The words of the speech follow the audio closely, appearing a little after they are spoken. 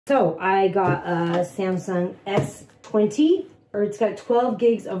So I got a Samsung S20, or it's got 12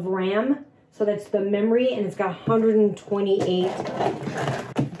 gigs of RAM. So that's the memory, and it's got 128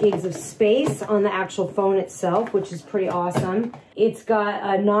 gigs of space on the actual phone itself, which is pretty awesome. It's got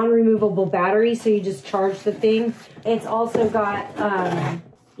a non-removable battery, so you just charge the thing. It's also got,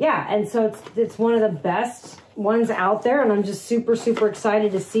 yeah, and so it's one of the best ones out there, and I'm just super, super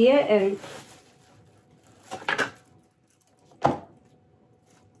excited to see it. And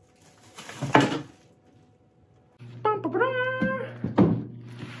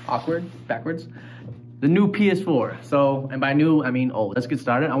awkward, backwards. The new PS4. So, and by new, I mean old. Let's get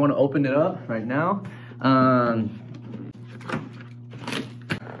started. I want to open it up right now. So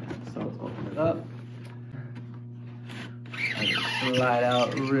let's open it up. Slide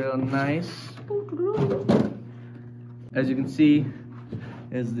out real nice. As you can see,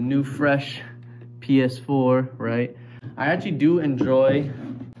 is the new fresh PS4, right? I actually do enjoy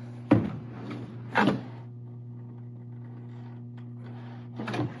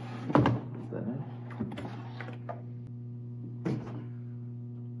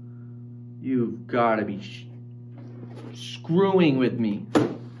You've got to be screwing with me.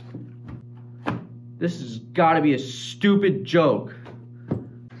 This has got to be a stupid joke.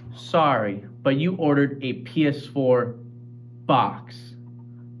 Sorry, but you ordered a PS4 box.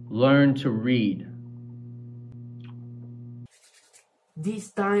 Learn to read.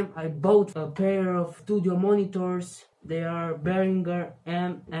 This time I bought a pair of studio monitors. They are Behringer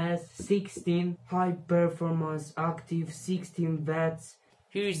MS16 high performance active 16 watts.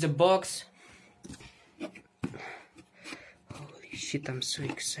 Here is the box. Holy shit, I'm so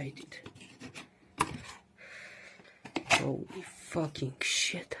excited. Holy fucking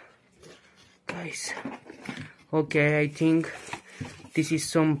shit. Guys. Okay, I think this is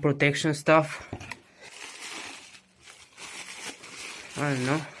some protection stuff. I don't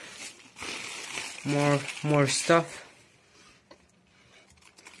know. More stuff.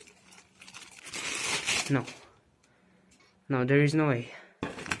 No, there is no way.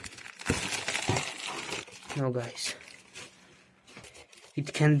 No, guys.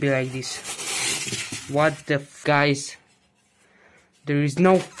 It can't be like this. What the f, guys? There is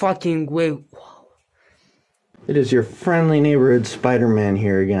no fucking way. Wow. It is your friendly neighborhood Spider-Man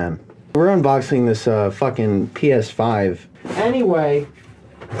here again. We're unboxing this fucking PS5. Anyway,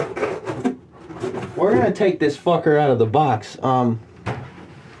 we're gonna take this fucker out of the box.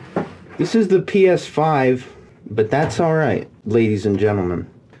 This is the PS5, but that's alright, ladies and gentlemen.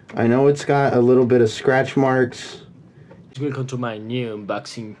 I know it's got a little bit of scratch marks. Welcome to my new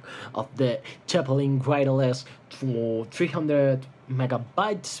unboxing of the Compilation wireless for 300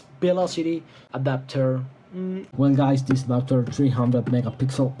 megabytes velocity adapter. Well guys, this adapter 300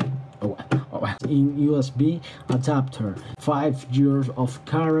 megapixel in USB adapter, 5 years of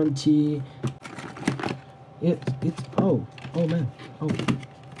guarantee. It's oh man,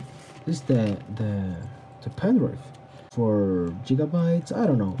 this is the pen drive for gigabytes. I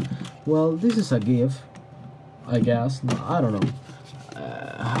don't know. Well, this is a gift, I guess. No, I don't know.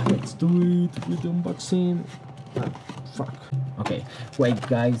 Let's do it with the unboxing. Fuck. Okay, wait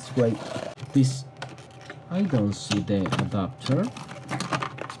guys, wait. This, I don't see the adapter.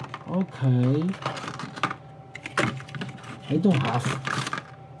 Okay, I don't have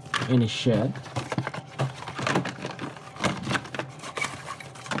any shit.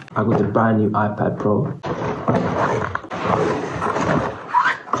 I got a brand new iPad Pro.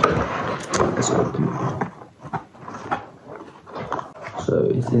 Let's open it. So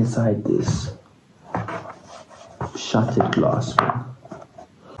it's inside this shattered glass one.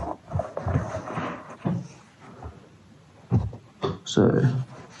 So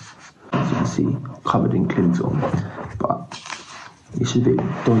as you can see, covered in crimson, but it's a bit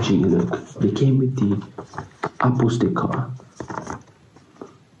dodgy look. They came with the Apple sticker.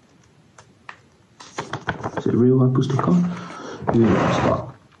 Is it a real Apple sticker? Who knows, but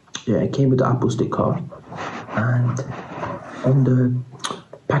yeah, it came with the Apple sticker, and on the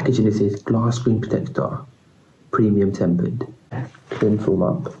packaging it says glass screen protector, premium tempered, thin film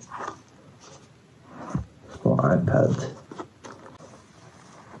up for iPad.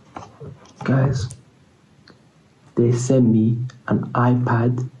 Guys, they sent me an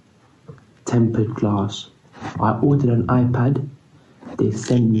iPad tempered glass. I ordered an iPad, they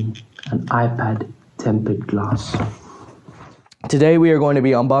sent me an iPad tempered glass. Today we are going to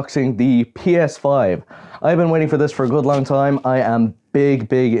be unboxing the PS5. I've been waiting for this for a good long time. I am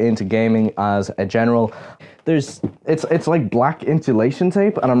big into gaming as a general. It's like black insulation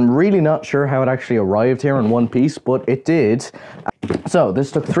tape, and I'm really not sure how it actually arrived here in one piece, but it did. So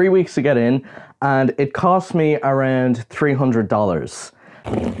this took 3 weeks to get in, and it cost me around $300.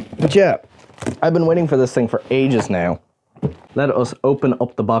 But yeah, I've been waiting for this thing for ages now. Let us open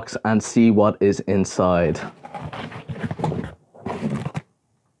up the box and see what is inside.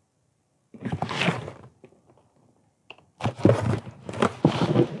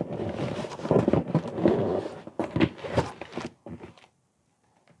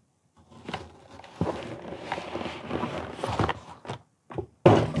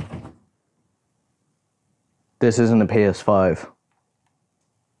 This isn't a PS5.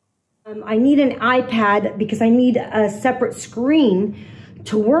 I need an iPad because I need a separate screen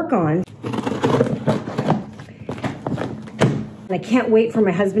to work on. And I can't wait for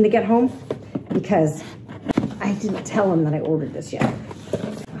my husband to get home because I didn't tell him that I ordered this yet.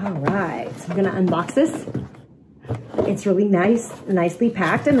 All right, so I'm gonna unbox this. It's really nice, nicely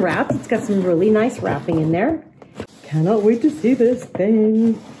packed and wrapped. It's got some really nice wrapping in there. Cannot wait to see this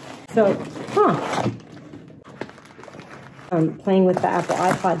thing. So, I'm playing with the Apple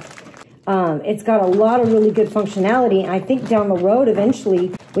iPod. It's got a lot of really good functionality. I think down the road,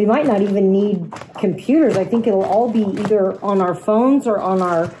 eventually, we might not even need computers. I think it'll all be either on our phones or on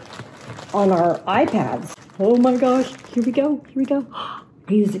our iPads. Oh my gosh, here we go, here we go.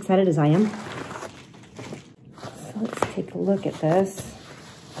 Are you as excited as I am? So let's take a look at this.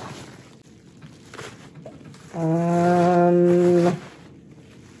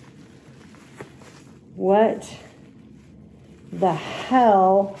 What the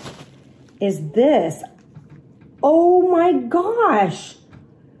hell is this? Oh my gosh.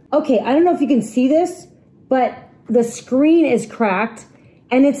 Okay, I don't know if you can see this, but the screen is cracked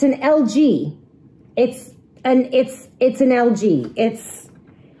and it's an LG. It's an LG.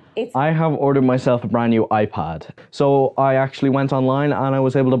 I have ordered myself a brand new iPad. So I actually went online and I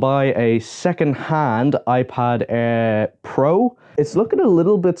was able to buy a second-hand iPad Air Pro. It's looking a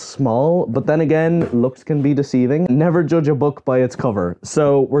little bit small, but then again, looks can be deceiving. Never judge a book by its cover.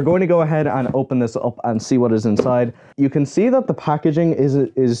 So we're going to go ahead and open this up and see what is inside. You can see that the packaging is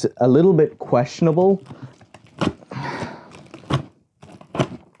a little bit questionable.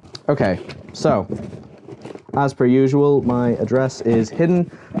 Okay, so as per usual, my address is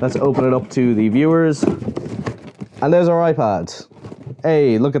hidden. Let's open it up to the viewers. And there's our iPad.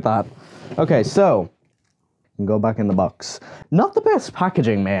 Hey, look at that. Okay, so go back in the box. Not the best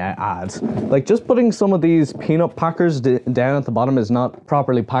packaging, may I add. Like, just putting some of these peanut packers down at the bottom is not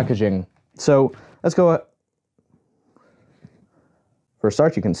properly packaging. So let's go. For a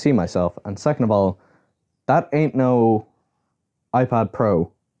start, you can see myself, and second of all, that ain't no iPad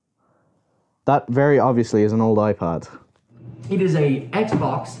Pro. That very obviously is an old iPad. It is a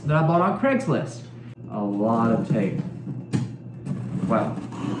Xbox that I bought on Craigslist. A lot of tape. Wow.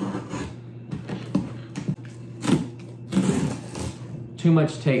 Too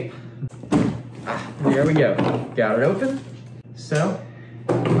much tape. There we go. Got it open. So,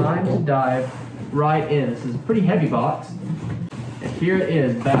 time to dive right in. This is a pretty heavy box. And here it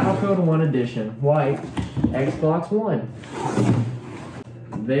is, Battlecode 1 Edition, white, Xbox One.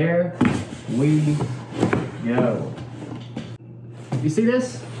 There we go. You see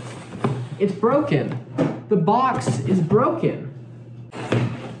this? It's broken. The box is broken.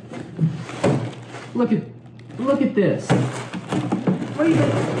 Look at this. What do you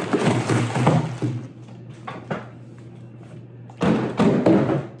think?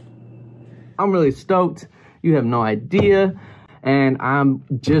 I'm really stoked. You have no idea. And I'm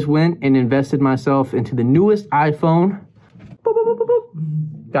just went and invested myself into the newest iPhone. Boop, boop, boop, boop,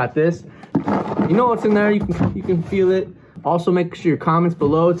 boop. Got this. You know what's in there. You can feel it. Also, make sure your comments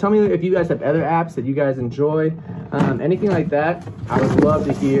below. Tell me if you guys have other apps that you guys enjoy. Anything like that. I would love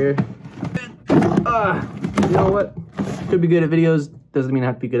to hear. You know what? Could be good at videos. Doesn't mean I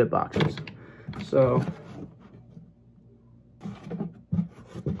have to be good at boxers. So.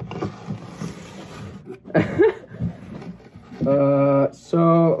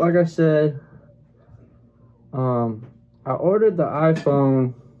 So like I said, I ordered the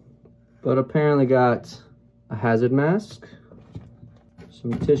iPhone, but apparently got a hazard mask,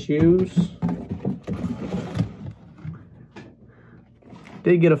 some tissues.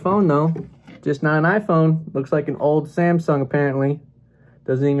 Did get a phone though, just not an iPhone. Looks like an old Samsung apparently.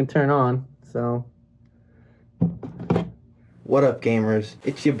 Doesn't even turn on, so. What up, gamers?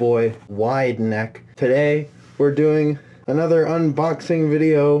 It's your boy, Wide Neck. Today, we're doing another unboxing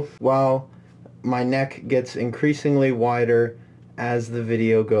video while my neck gets increasingly wider as the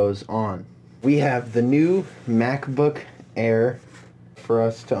video goes on. We have the new MacBook Air for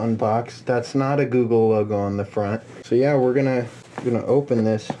us to unbox. That's not a Google logo on the front. So yeah, we're gonna open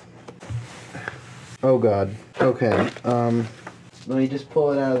this. Oh god. Okay. Let me just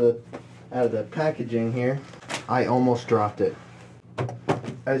pull it out of the packaging here. I almost dropped it.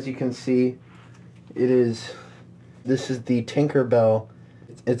 as you can see, this is the Tinkerbell.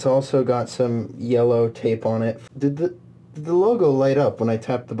 It's also got some yellow tape on it. Did the logo light up when I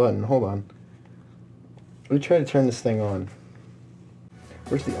tapped the button? Hold on. Let me try to turn this thing on.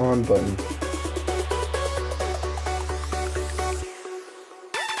 Where's the on button?